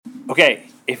Okay,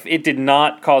 if it did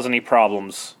not cause any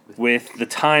problems with the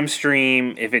time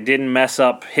stream, if it didn't mess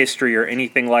up history or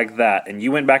anything like that, and you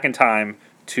went back in time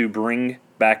to bring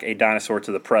back a dinosaur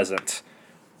to the present,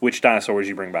 which dinosaur would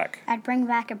you bring back? I'd bring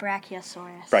back a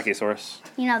Brachiosaurus. Brachiosaurus?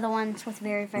 You know, the ones with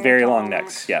very Very tall long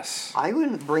necks, yes. I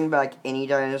wouldn't bring back any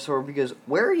dinosaur because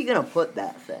where are you going to put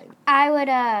that thing? I would,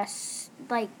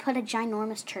 put a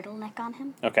ginormous turtleneck on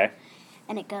him. Okay.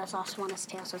 And it goes also on his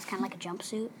tail, so it's kind of like a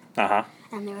jumpsuit. Uh-huh.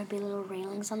 And there would be little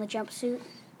railings on the jumpsuit.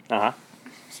 Uh-huh.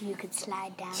 So you could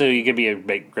slide down. So you could be a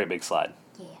great big slide.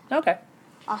 Yeah. Okay.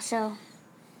 Also,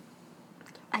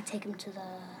 I take him to the...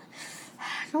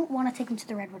 I don't want to take him to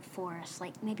the redwood forest,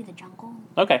 like maybe the jungle.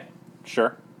 Okay,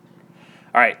 sure.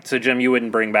 All right, so Jim, you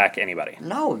wouldn't bring back anybody.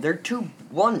 No, they're too...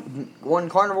 One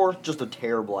carnivore is just a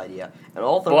terrible idea. And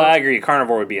all the Well, I agree.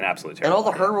 Carnivore would be an absolute terrible And all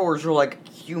the idea. herbivores are, like,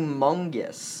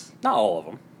 humongous. Not all of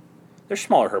them. They're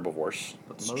smaller herbivores.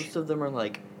 But most of them are,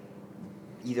 like,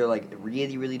 either, like,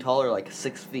 really, really tall or, like,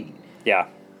 6 feet. Yeah.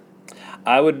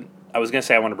 I was going to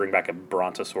say I want to bring back a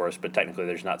Brontosaurus, but technically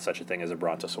there's not such a thing as a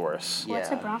Brontosaurus.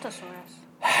 What's a Brontosaurus?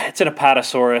 It's an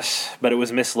Apatosaurus, but it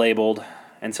was mislabeled,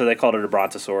 and so they called it a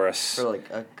Brontosaurus. For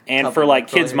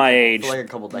kids my age,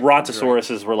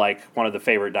 Brontosauruses were like one of the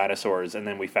favorite dinosaurs, and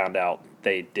then we found out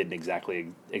they didn't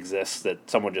exactly exist, that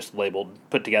someone just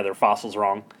put together fossils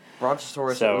wrong.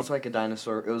 Brontosaurus, it was like a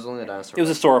dinosaur. It was only a dinosaur. It was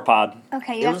a sauropod.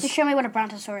 Okay, you have to show me what a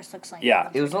Brontosaurus looks like.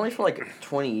 Yeah. It was only for like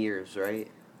 20 years, right?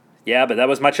 Yeah, but that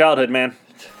was my childhood, man.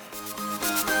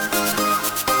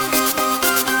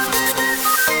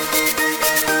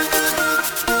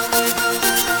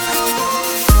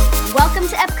 Welcome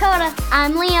to EPCODA.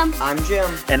 I'm Liam. I'm Jim.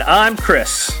 And I'm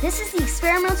Chris. This is the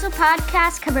experimental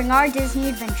podcast covering our Disney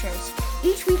adventures.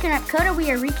 Each week in EPCODA,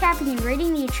 we are recapping and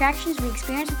rating the attractions we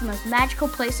experienced at the most magical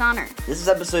place on Earth. This is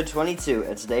episode 22,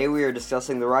 and today we are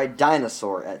discussing the ride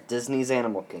Dinosaur at Disney's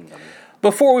Animal Kingdom.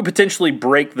 Before we potentially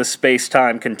break the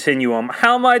space-time continuum,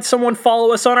 how might someone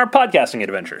follow us on our podcasting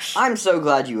adventures? I'm so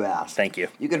glad you asked. Thank you.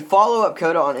 You can follow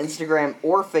EPCODA on Instagram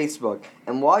or Facebook,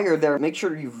 and while you're there, make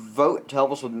sure you vote to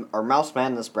help us with our Mouse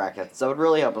Madness brackets. That would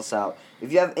really help us out.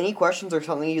 If you have any questions or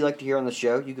something you'd like to hear on the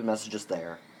show, you can message us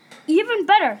there. Even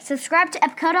better, subscribe to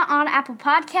EPCODA on Apple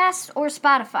Podcasts or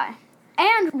Spotify.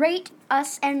 And rate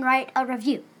us and write a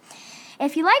review.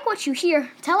 If you like what you hear,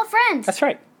 tell a friend. That's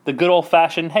right. The good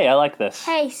old-fashioned, hey, I like this.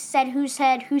 Hey, said, who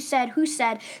said, who said, who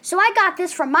said. So I got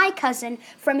this from my cousin,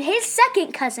 from his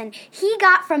second cousin. He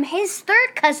got from his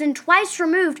third cousin, twice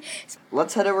removed.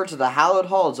 Let's head over to the hallowed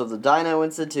halls of the Dino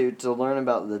Institute to learn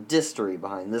about the history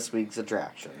behind this week's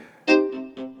attraction.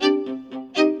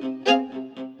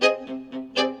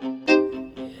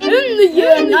 In the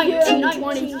year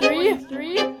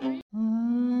 1923,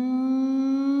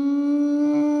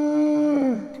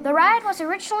 The ride was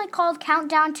originally called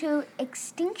Countdown to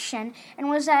Extinction and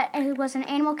it was an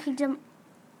Animal Kingdom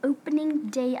opening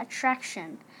day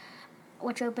attraction,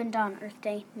 which opened on Earth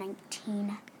Day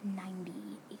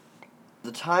 1998.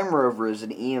 The Time Rover is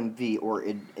an EMV, or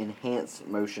Enhanced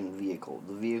Motion Vehicle.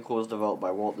 The vehicle was developed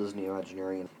by Walt Disney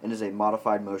Imagineering and is a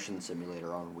modified motion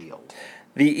simulator on wheels.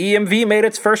 The EMV made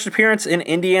its first appearance in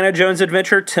Indiana Jones'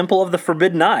 Adventure Temple of the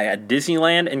Forbidden Eye at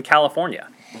Disneyland in California.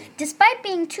 Despite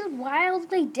being two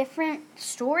wildly different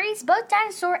stories, both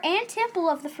Dinosaur and Temple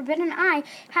of the Forbidden Eye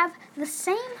have the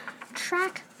same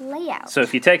track layout. So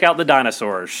if you take out the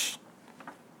dinosaurs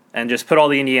and just put all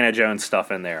the Indiana Jones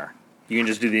stuff in there, you can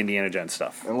just do the Indiana Jones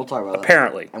stuff. And we'll talk about that.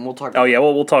 Apparently. And we'll talk Oh, yeah,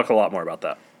 we'll talk a lot more about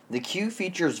that. The queue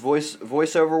features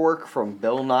voiceover work from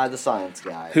Bill Nye the Science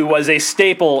Guy. Who was a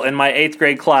staple in my 8th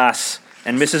grade class,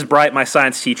 and Mrs. Bright, my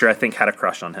science teacher, I think had a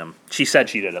crush on him. She said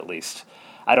she did, at least.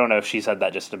 I don't know if she said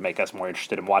that just to make us more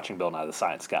interested in watching Bill Nye the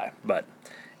Science Guy, but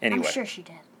anyway. I'm sure she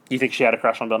did. You think she had a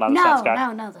crush on Bill Nye the Science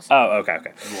Guy? No. Oh, okay.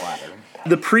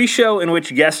 The pre-show in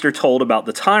which guests are told about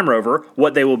the Time Rover,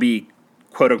 what they will be,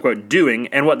 quote-unquote, doing,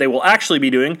 and what they will actually be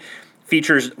doing,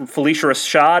 features Felicia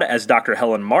Rashad as Dr.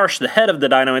 Helen Marsh, the head of the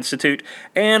Dino Institute,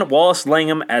 and Wallace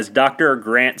Langham as Dr.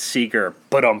 Grant Seeker.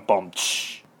 Ba-dum-bum.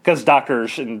 Because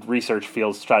doctors in research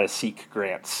fields try to seek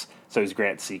grants, so he's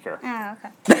Grant Seeker. Oh,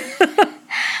 okay.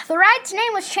 The ride's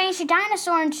name was changed to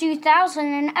Dinosaur in 2000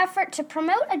 in an effort to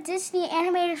promote a Disney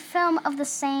animated film of the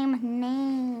same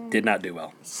name. Did not do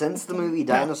well. Since the movie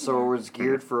Dinosaur was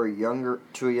geared for a younger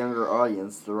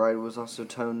audience, the ride was also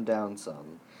toned down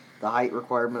some. The height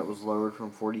requirement was lowered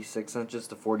from 46 inches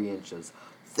to 40 inches.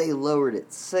 They lowered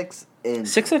it 6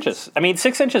 inches. 6 inches. I mean,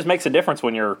 6 inches makes a difference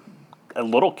when you're a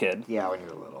little kid. Yeah, when you're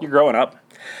little. You're growing up.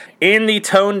 In the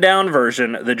toned-down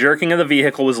version, the jerking of the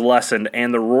vehicle was lessened,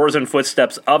 and the roars and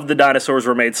footsteps of the dinosaurs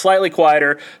were made slightly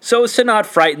quieter, so as to not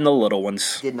frighten the little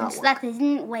ones. Did not So work. that they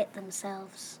didn't wet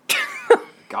themselves.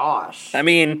 Gosh. I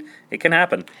mean, it can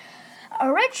happen.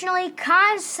 Originally,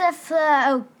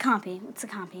 Compy. What's a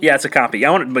Compy? Yeah, it's a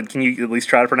compy. But can you at least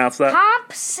try to pronounce that?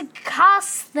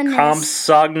 Compsognathus.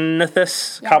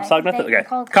 Compsognathus? Compsognathus? Okay.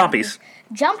 Compies.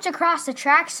 Jumped across the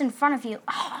tracks in front of you.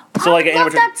 Oh, So like I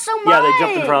love that so much. Yeah, they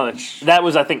jumped in front of it. That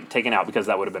was, I think, taken out because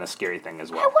that would have been a scary thing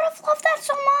as I well. would have loved that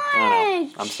so much. I know.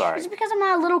 I'm sorry. Is it because I'm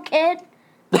not a little kid?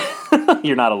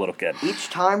 You're not a little kid. Each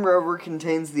time rover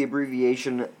contains the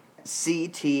abbreviation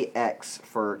CTX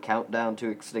for Countdown to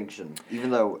Extinction,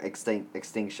 even though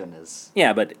extinction is...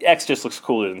 Yeah, but X just looks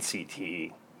cooler than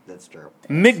CTE. That's true.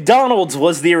 McDonald's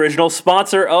was the original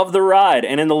sponsor of the ride,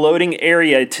 and in the loading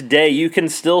area today, you can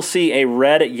still see a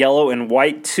red, yellow, and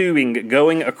white tubing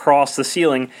going across the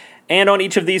ceiling, and on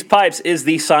each of these pipes is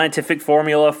the scientific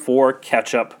formula for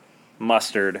ketchup,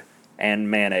 mustard,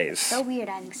 and mayonnaise. So weird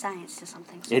adding science to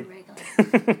something so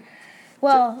regular.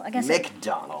 Well, I guess...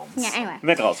 McDonald's. Yeah, anyway.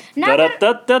 McDonald's. Now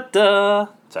Da-da-da-da-da.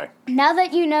 Sorry. Now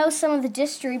that you know some of the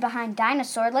history behind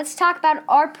Dinosaur, let's talk about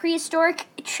our prehistoric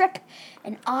trip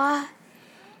and our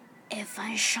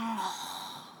invention.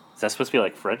 Is that supposed to be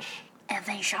like French?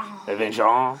 Invention.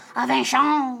 Invention?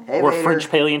 Invention. Hey, Or Vader. French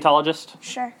paleontologist?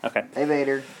 Sure. Okay. Hey,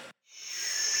 Vader.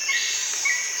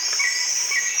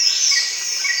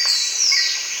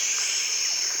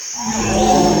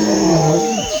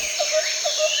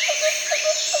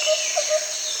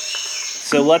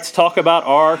 So let's talk about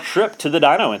our trip to the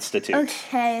Dino Institute.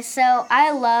 Okay, so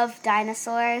I love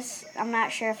dinosaurs. I'm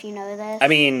not sure if you know this. I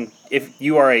mean, if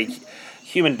you are a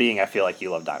human being, I feel like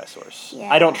you love dinosaurs.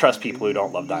 Yeah. I don't trust people who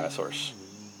don't love dinosaurs.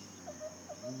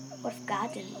 What if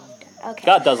God didn't love dinosaurs? Okay.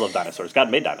 God does love dinosaurs. God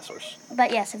made dinosaurs.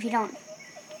 But yes, if you don't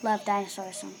love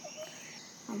dinosaurs,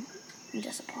 I'm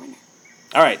disappointed.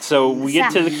 All right, so we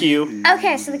get to the queue.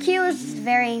 Okay, so the queue is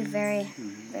very, very,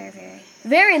 very, very,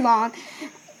 very long.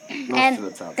 Most And of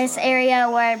it's outside. this area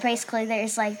where basically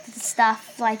there's like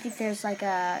stuff, like I think there's like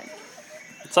a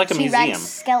It's like a T-Rex museum.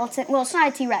 skeleton. Well, it's not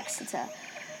a T-Rex, it's a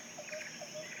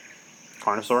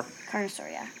Carnosaur?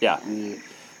 Carnosaur, yeah. Yeah. Yeah.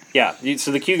 Yeah.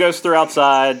 So the queue goes through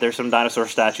outside. There's some dinosaur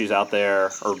statues out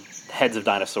there, or heads of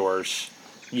dinosaurs.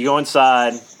 You go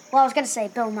inside. Well, I was going to say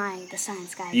Bill Nye, the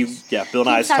science guy. Bill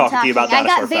Nye's Keeps on talking to you about I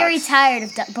dinosaur got very facts. tired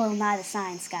of Bill Nye, the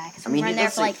science guy, because we were in he there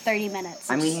does for like say- 30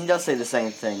 minutes. I mean, he does say the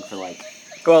same thing for like...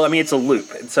 Well, I mean, it's a loop.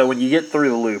 And so when you get through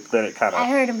the loop, then it kind I of...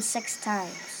 heard him 6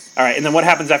 times. All right, and then what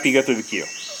happens after you go through the queue?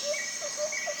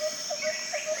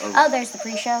 Oh, there's the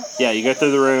pre-show. Yeah, you go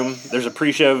through the room. There's a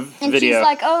pre-show And video. she's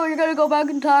like, oh, you're going to go back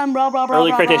in time, blah, blah, blah, Early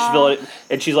blah, Cretaceous blah. village,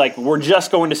 and she's like, "We're just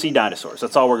going to see dinosaurs.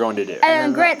 That's all we're going to do." And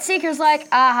then Grant Seeker's like,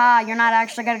 aha, you're not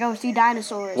actually going to go see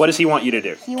dinosaurs. What does he want you to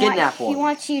do? Kidnap He one.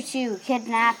 wants you to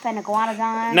kidnap an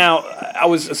iguanodon. Now, I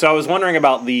was wondering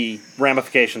about the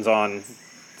ramifications on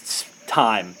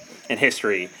time and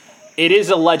history. It is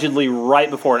allegedly right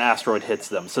before an asteroid hits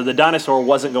them, so the dinosaur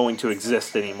wasn't going to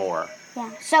exist anymore. Yeah,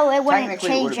 so it wouldn't Technically,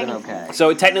 it change would have been anything. okay. So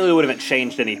it technically wouldn't have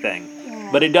changed anything, Yeah.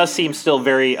 but it does seem still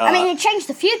very I mean, it changed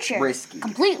the future. Risky.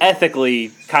 Completely.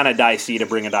 ethically kind of dicey to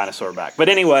bring a dinosaur back. But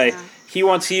anyway, he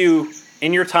wants you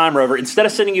in your time rover. Instead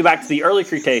of sending you back to the early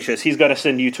Cretaceous, he's going to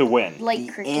send you to when? Late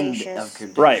The Cretaceous. end of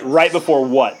Cretaceous. Right before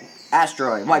what?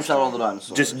 Asteroid wipes out all the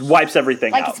dinosaurs. Just wipes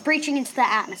everything Like out. it's breaching into the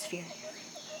atmosphere.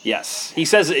 Yes. He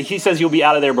says you'll be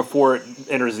out of there before it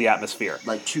enters the atmosphere.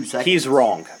 like 2 seconds. He's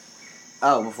wrong.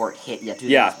 Oh, before it hit. Yeah, 2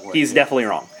 Yeah, seconds before it he's hit. definitely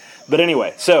wrong. But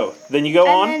anyway, so then you go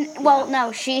on. And then, well,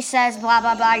 no, she says blah,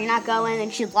 blah, blah, you're not going,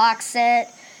 and she locks it,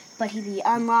 but he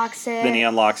unlocks it. Then he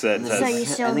unlocks it and And says, So you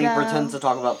still then he go. pretends to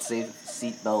talk about seat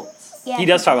belts. Yeah, he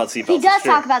does talk about seatbelts. He does it's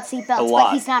true. talk about seatbelts, A but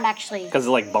lot. he's not actually Because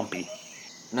they're like bumpy.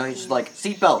 No, he's just like,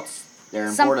 seat belts. They're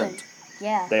something. important.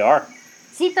 Yeah. They are.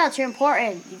 Seatbelts are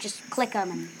important. You just click them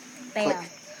and bam.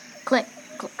 Click,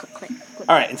 click, click, click. click.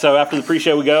 All right, and so after the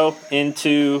pre-show, we go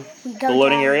into We go the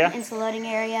loading down area. into the loading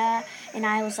area, and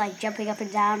I was like jumping up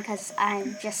and down because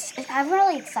I'm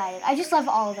really excited. I just love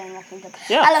all of Animal Kingdom.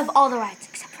 Yeah. I love all the rides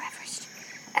except for Everest.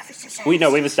 Everest is We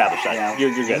know we've established that. Yeah. You're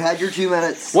You good. had your 2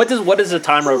 minutes. What does a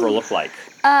time rover look like?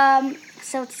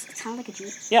 So it's kind of like a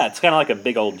Jeep. Yeah, it's kind of like a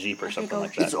big old Jeep or something old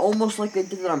like It's that. almost like they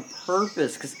did it on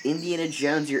purpose, because Indiana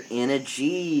Jones, you're in a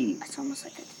Jeep. It's almost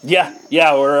like a Yeah,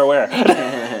 we're aware.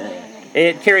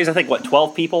 It carries, I think,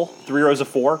 12 people? 3 rows of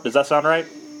 4? Does that sound right?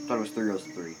 I thought it was 3 rows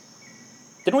of 3.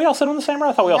 Didn't we all sit on the same row?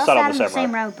 I thought we all sat on the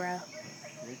same row. row, bro.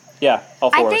 Yeah,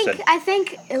 all 4 of us did. I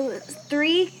think it was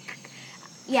 3.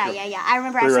 Yeah. I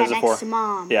remember I Three sat rows of next four. to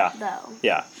Mom, Yeah. though.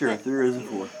 Yeah. Sure, 3 rows of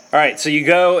 4. All right, so you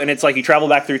go, and it's like you travel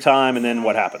back through time, and then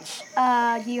what happens?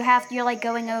 You're like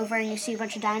going over and you see a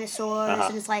bunch of dinosaurs,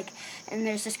 and it's like, and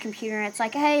there's this computer, and it's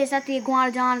like, hey, is that the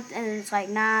iguanodon? And it's like,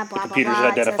 nah, blah, blah, blah. Computer's It's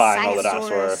a identifying all the Sinosaurus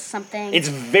dinosaurs. Something. It's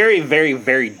very, very,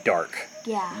 very dark.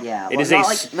 Yeah. Yeah. It well, is not a.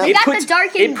 like- We got the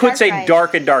dark and it puts dark a ride.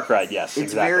 dark and dark ride. Yes,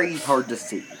 It's exactly. very hard to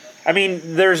see. I mean,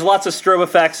 there's lots of strobe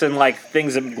effects and like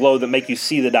things that glow that make you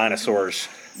see the dinosaurs,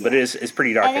 but it's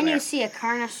pretty dark And in then there. you see a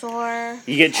Carnosaur.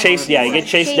 You get chased. Yeah, you get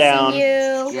chased chasing down. You,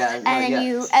 Yeah, and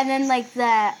then and then like the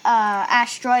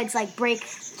asteroids like break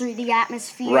through the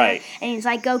atmosphere. Right. And he's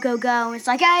like, go, go, go. And it's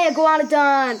like, hey,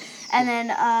 iguanodon. And then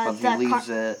But he leaves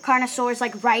it. Carnosaur's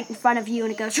like right in front of you,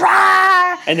 and it goes,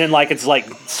 rah! And then like it's like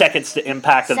seconds to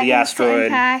impact of the Seconds to asteroid.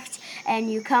 impact,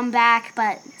 and you come back,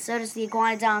 but so does the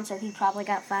iguanodon, so he probably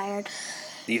got fired.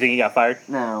 Do you think he got fired?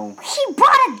 No. He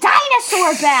brought a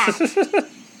dinosaur back.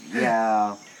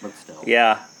 Yeah, but still.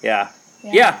 Yeah.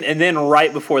 And then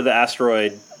right before the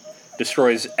asteroid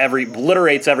destroys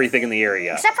obliterates everything in the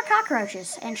area. Except for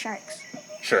cockroaches and sharks.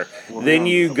 Sure. Then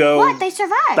you go What? They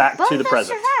survived. back Both to the of them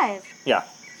present. survived. Yeah.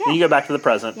 Yeah. Then you go back to the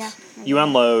present. Yeah. You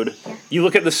unload. Yeah. You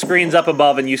look at the screens up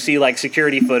above and you see like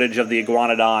security footage of the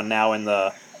iguanodon now in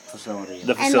the Facility. And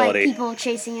like facility. people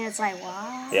chasing it, it's like,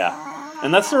 wow. Yeah.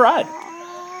 And that's the ride.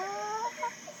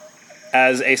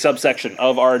 As a subsection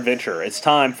of our adventure, it's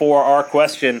time for our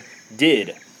question.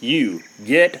 Did you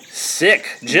get sick?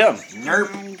 Jim? Nope.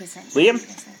 I didn't get sick.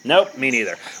 Liam? Nope, me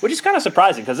neither. Which is kind of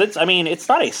surprising because it's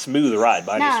not a smooth ride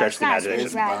by any No, stretch it's of the not a smooth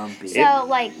imagination. ride. bumpy. So,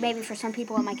 like, maybe for some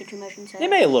people it might get you motion sick. It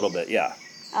may a little bit, yeah.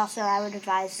 Also, I would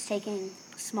advise taking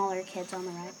smaller kids on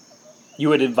the ride. You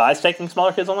would advise taking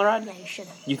smaller kids on the ride? Yeah, you should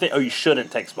have. You think? Oh, you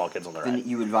shouldn't take small kids on the ride. Then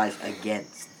you advise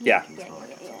against. Yeah. Yeah.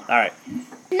 All right.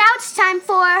 Now it's time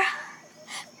for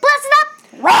Bless It Up!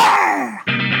 Roar!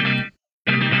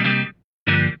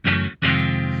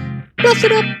 Bless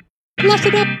it up, bless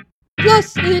it up,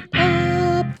 bless it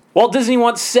up. Walt Disney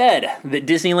once said that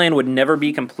Disneyland would never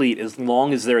be complete as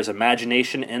long as there is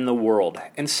imagination in the world.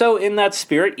 And so, in that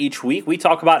spirit, each week we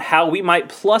talk about how we might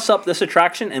plus up this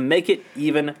attraction and make it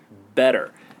even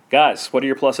better. Guys, what are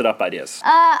your plus it up ideas?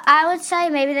 I would say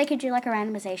maybe they could do like a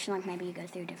randomization, like maybe you go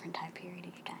through a different time period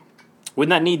each time.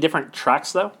 Wouldn't that need different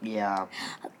tracks, though? Yeah.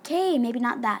 Okay, maybe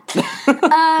not that.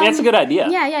 I mean, that's a good idea.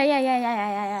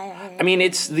 Yeah. I mean,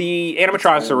 the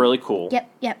animatronics are really cool.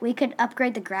 Yep. We could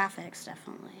upgrade the graphics,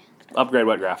 definitely. Upgrade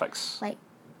what graphics? Like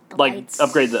the Like, lights.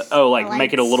 upgrade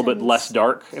make it a little bit lights less and-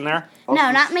 dark in there?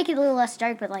 No, not make it a little less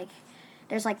dark, but like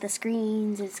there's like the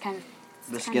screens. It's kind of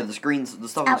The screens, the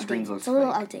stuff on the outdated. screens looks It's a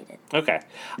little fake. outdated. Okay.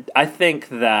 I think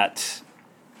that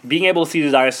being able to see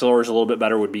the dinosaurs a little bit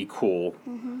better would be cool.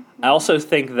 I also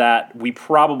think that we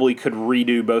probably could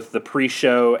redo both the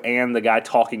pre-show and the guy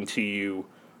talking to you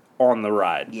on the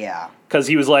ride. Yeah. Because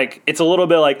he was like, it's a little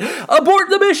bit like, abort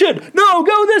the mission! No,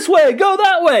 go this way, go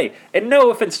that way! And no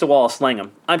offense to Wallace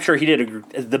Langham. I'm sure he did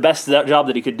the best job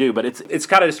that he could do, but it's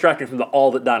kind of distracting from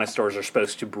all that dinosaurs are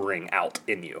supposed to bring out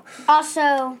in you.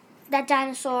 Also, that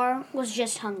dinosaur was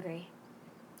just hungry.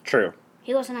 True.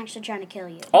 He wasn't actually trying to kill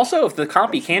you. Also, if the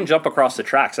compy can jump across the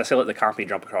tracks, I say let the compy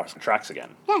jump across the tracks again.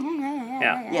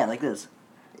 Yeah. Yeah, like this.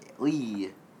 Lee.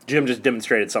 Jim just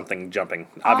demonstrated something jumping.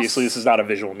 Obviously, this is not a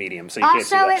visual medium, so you can't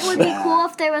see Also, that. it would be cool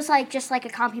if there was like just like a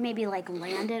compy maybe like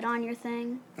landed on your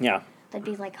thing. Yeah. That'd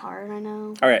be like hard, I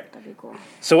know. All right. That'd be cool.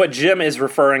 So what Jim is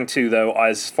referring to, though,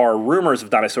 as far rumors of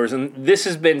dinosaurs, and this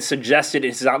has been suggested,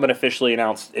 it's not been officially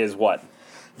announced, is what?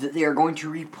 That they are going to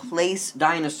replace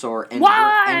Dinosaur and,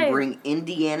 Why? bring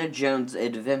Indiana Jones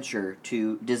Adventure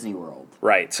to Disney World.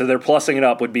 Right. So they're plussing it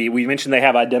up would be, we mentioned they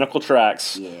have identical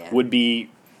tracks, Yeah. would be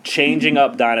changing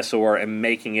up Dinosaur and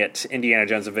making it Indiana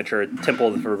Jones Adventure, Temple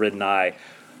of the Forbidden Eye.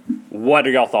 What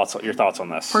are your thoughts on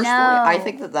this? Personally, No. I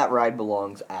think that ride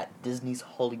belongs at Disney's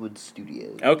Hollywood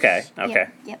Studios. Okay.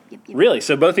 Yep. Really?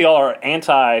 So both of y'all are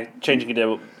anti-changing it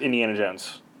to Indiana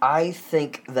Jones? I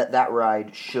think that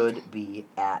ride should be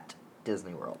at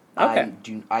Disney World. Okay.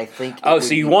 I think. Oh,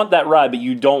 so you want that ride, but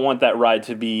you don't want that ride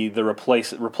to be the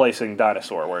replacing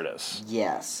Dinosaur where it is?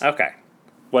 Yes. Okay.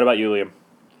 What about you, Liam?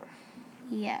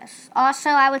 Yes. Also,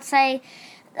 I would say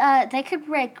they could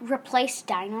replace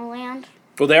Dino Land.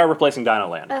 Well, they are replacing Dino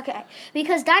Land. Okay.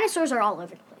 Because dinosaurs are all over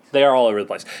the place. They are all over the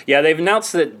place. Yeah, they've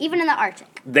announced that. Even in the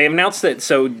Arctic.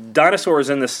 So dinosaurs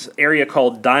in this area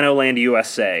called Dino Land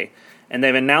USA, and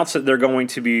they've announced that they're going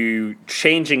to be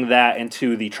changing that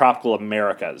into the tropical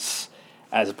Americas.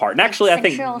 as a part. And actually, I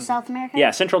think Central South America?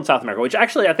 Yeah, Central and South America, which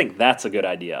actually I think that's a good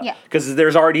idea. Yeah. Because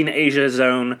there's already an Asia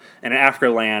zone and an Africa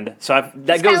land, so that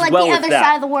It's goes kinda like well the with other that.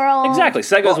 side of the world. Exactly,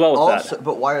 so that goes well with that.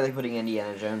 But why are they putting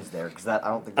Indiana Jones there? Because I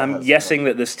don't think that I'm has- guessing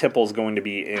that this temple is going to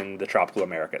be in the tropical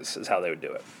Americas, is how they would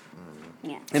do it.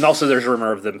 Yeah. And also there's a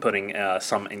rumor of them putting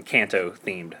some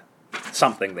Encanto-themed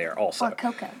something there also. Or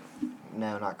Coco.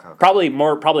 No, not Coco. Probably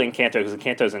Encanto, because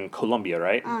Encanto's in Colombia,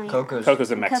 right? Oh, yeah.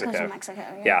 Coco's in Mexico. Coco's in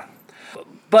Mexico, Yeah.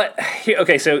 But,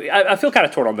 okay, so I feel kind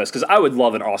of torn on this, because I would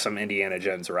love an awesome Indiana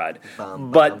Jones ride.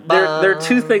 But there are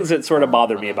two things that sort of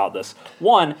bother me about this.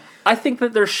 One, I think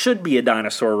that there should be a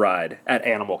dinosaur ride at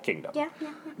Animal Kingdom. Yeah.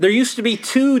 There used to be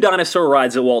 2 dinosaur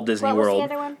rides at Walt Disney What was the World.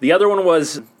 other one? The other one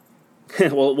was,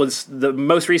 well, the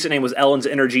most recent name was Ellen's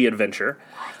Energy Adventure.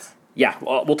 What? Yeah,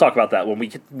 well, we'll talk about that when we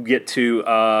get to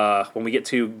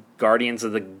Guardians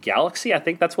of the Galaxy. I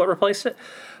think that's what replaced it.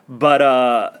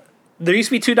 But there used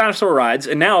to be 2 dinosaur rides,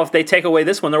 and now if they take away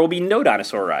this one, there will be no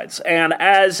dinosaur rides. And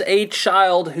as a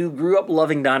child who grew up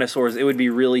loving dinosaurs, it would be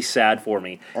really sad for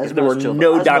me if there were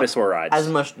no dinosaur rides. As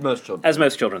most children. As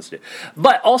most children do.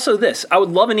 But also this, I would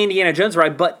love an Indiana Jones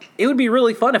ride, but it would be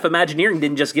really fun if Imagineering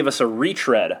didn't just give us a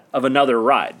retread of another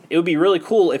ride. It would be really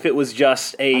cool if it was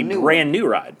just a brand new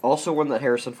ride. Also one that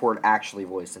Harrison Ford actually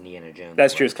voiced Indiana Jones.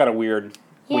 That's true, it's kind of weird.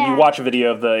 When Yeah. you watch a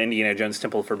video of the Indiana Jones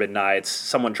Temple of Forbidden Nights,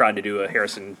 someone tried to do a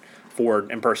Harrison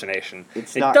Ford impersonation. It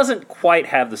doesn't quite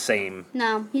have the same.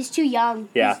 No, he's too young.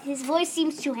 Yeah. His voice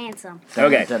seems too handsome.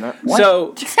 Okay, What?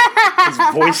 so his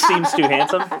voice seems too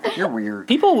handsome. You're weird.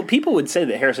 People would say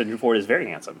that Harrison Ford is very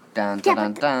handsome. Dun, Yeah,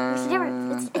 dun, but dun, it's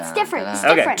different. It's dun, different. dun, It's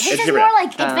dun. Okay, different. His it's is different. more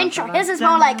like adventure. His is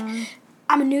more like,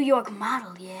 I'm a New York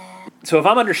model, yeah. So if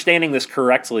I'm understanding this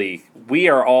correctly, we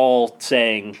are all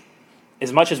saying,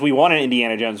 as much as we want an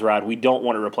Indiana Jones ride, we don't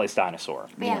want to replace Dinosaur.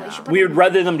 Yeah, we should put We would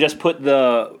rather them just put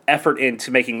the effort into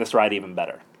making this ride even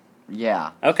better. Yeah.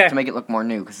 Okay. To make it look more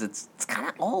new, because it's kind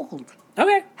of old.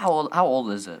 Okay. How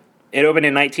old is it? It opened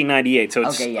in 1998, so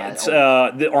it's, Okay, yeah, it's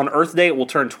old. on Earth Day it will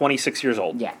turn 26 years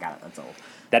old. Yeah, got it. That's old.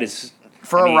 That is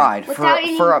For I a mean- ride. Without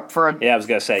any- For a Yeah, I was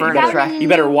gonna say For you an better, attraction. you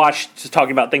better watch just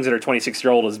talking about things that are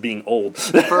 26-year-old as being old.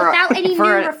 Without any for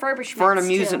new a- refurbishments,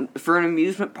 for an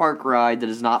amusement park ride that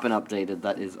has not been updated,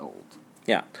 that is old.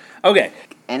 Yeah. Okay.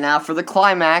 And now for the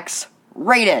climax,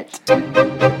 rate it.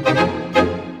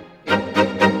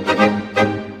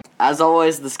 As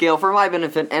always, the scale for my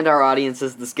benefit and our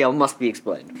audience's, the scale must be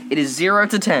explained. It is 0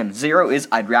 to 10. 0 is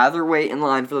I'd rather wait in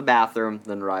line for the bathroom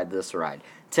than ride this ride.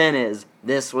 10 is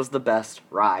this was the best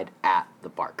ride at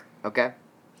the park. Okay?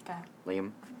 Okay.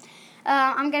 Liam?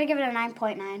 I'm gonna give it a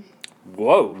 9.9.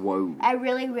 Whoa. Whoa. I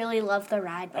really, really love the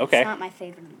ride, but Okay. it's not my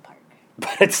favorite in the park.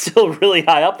 But it's still really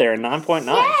high up there, 9.9.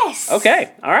 Yes!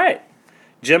 Okay. All right.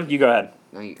 Jim, you go ahead.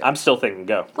 No, you go. I'm still thinking.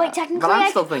 Go. Wait, technically, But I'm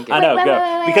still thinking. I know. wait, go.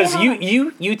 wait, wait, Because hold on. I've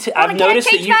Can I noticed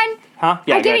that change you. mine? Huh?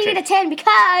 Yeah. I'm go giving ahead, it a change. 10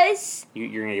 because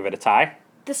You're gonna give it a tie?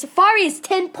 the Safari is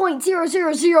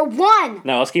 10.0001.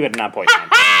 No, let's keep it a 9.9.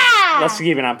 Ah! Let's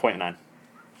give it 9.9.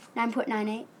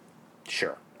 9.98.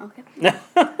 Sure. Okay.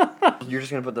 You're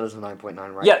just gonna put that as a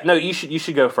 9.9, right? Yeah, no, you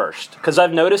should go first because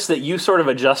I've noticed that you sort of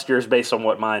adjust yours based on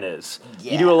what mine is.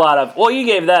 You do a lot of you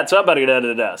gave that, so I'm about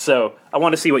to da. So I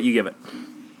want to see what you give it.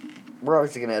 We're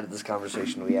obviously gonna edit this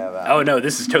conversation we have out. Oh no,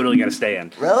 this is totally gonna stay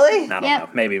in. Really? I don't Yep. know,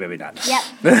 maybe not. Yep.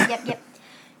 You I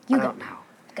go. don't know.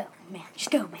 Go, man.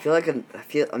 Just go, man. I feel like a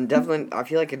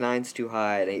 9's too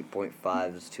high and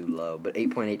 8.5 is too low, but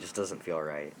 8.8 just doesn't feel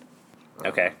right.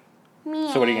 Okay,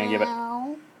 So what are you gonna give it?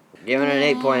 Giving it an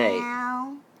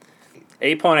 8.8.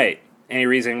 8.8. Any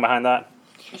reasoning behind that?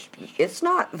 It's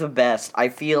not the best. I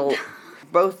feel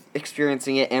both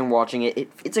experiencing it and watching it,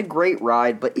 it's a great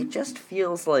ride, but it just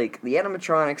feels like the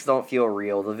animatronics don't feel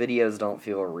real, the videos don't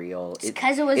feel real. It's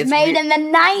because it was it's made weird- in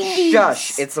the 90s.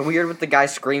 Shush! It's weird with the guy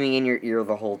screaming in your ear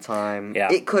the whole time. Yeah.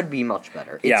 It could be much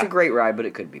better. It's Yeah. a great ride, but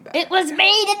it could be better. It was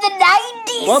made in the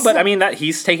 90s. Well, but I mean that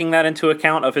he's taking that into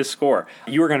account of his score.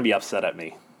 You were gonna be upset at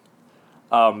me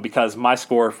because my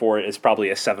score for it is probably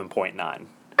a 7.9.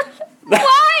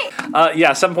 Why?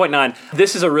 Yeah, 7.9.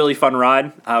 This is a really fun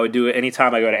ride. I would do it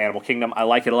anytime I go to Animal Kingdom. I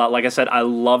like it a lot. Like I said, I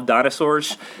love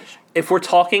dinosaurs. If we're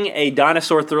talking a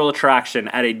dinosaur thrill attraction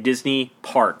at a Disney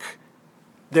park,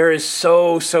 there is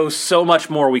so much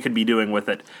more we could be doing with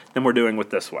it than we're doing with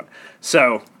this one.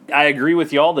 So I agree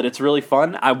with y'all that it's really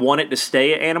fun. I want it to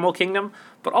stay at Animal Kingdom,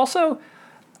 but also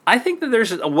I think that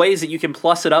there's ways that you can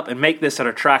plus it up and make this an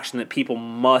attraction that people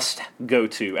must go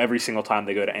to every single time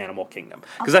they go to Animal Kingdom.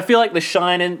 Because I feel like the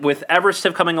shine with Everest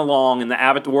coming along in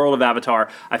the world of Avatar,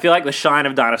 I feel like the shine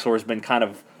of dinosaurs has been kind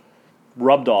of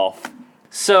rubbed off.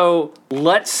 So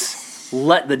let's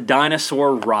let the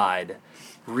dinosaur ride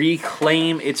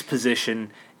reclaim its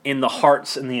position in the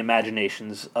hearts and the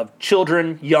imaginations of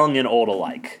children, young and old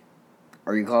alike.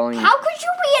 Are you calling? How could you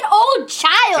be an old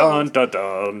child? Dun dun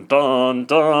dun dun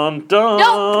dun dun.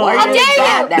 No! Why How are you dare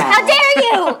that you? now?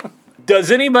 How dare you?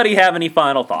 Does anybody have any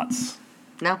final thoughts?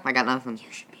 No, I got nothing.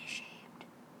 You should be ashamed.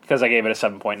 Because I gave it a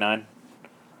 7.9.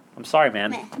 I'm sorry,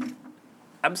 man.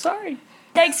 I'm sorry.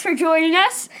 Thanks for joining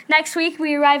us. Next week,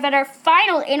 we arrive at our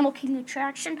final Animal Kingdom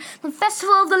attraction, the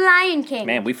Festival of the Lion King.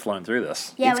 Man, we've flown through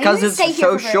this. Yeah, It's we 'cause didn't it's stay here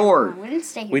so for very short. long. We didn't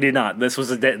stay here. We did not. This was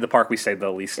the park we stayed the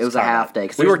least. It was a time half at. day,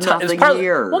 'cause We were there's it was nothing part of-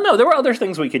 here. Well, no, there were other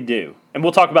things we could do, and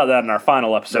we'll talk about that in our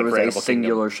final episode There was for a Animal Kingdom.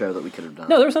 singular show that we could have done.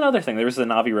 No, there was another thing. There was the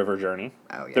Navi River journey.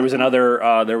 Oh, yeah. There was another.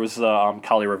 There was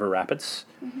Kali River Rapids.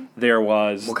 There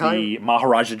was What the kind?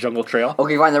 Maharaja Jungle Trail.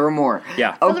 Okay, fine. There were more.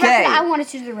 Yeah, For the record, Okay. I wanted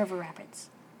to do the River Rapids.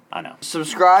 I know.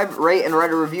 Subscribe, rate, and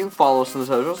write a review. Follow us on the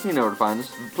socials. You know where to find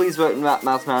us. Please vote in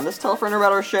Mouse Madness. Tell a friend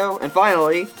about our show. And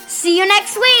finally, See you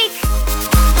next week!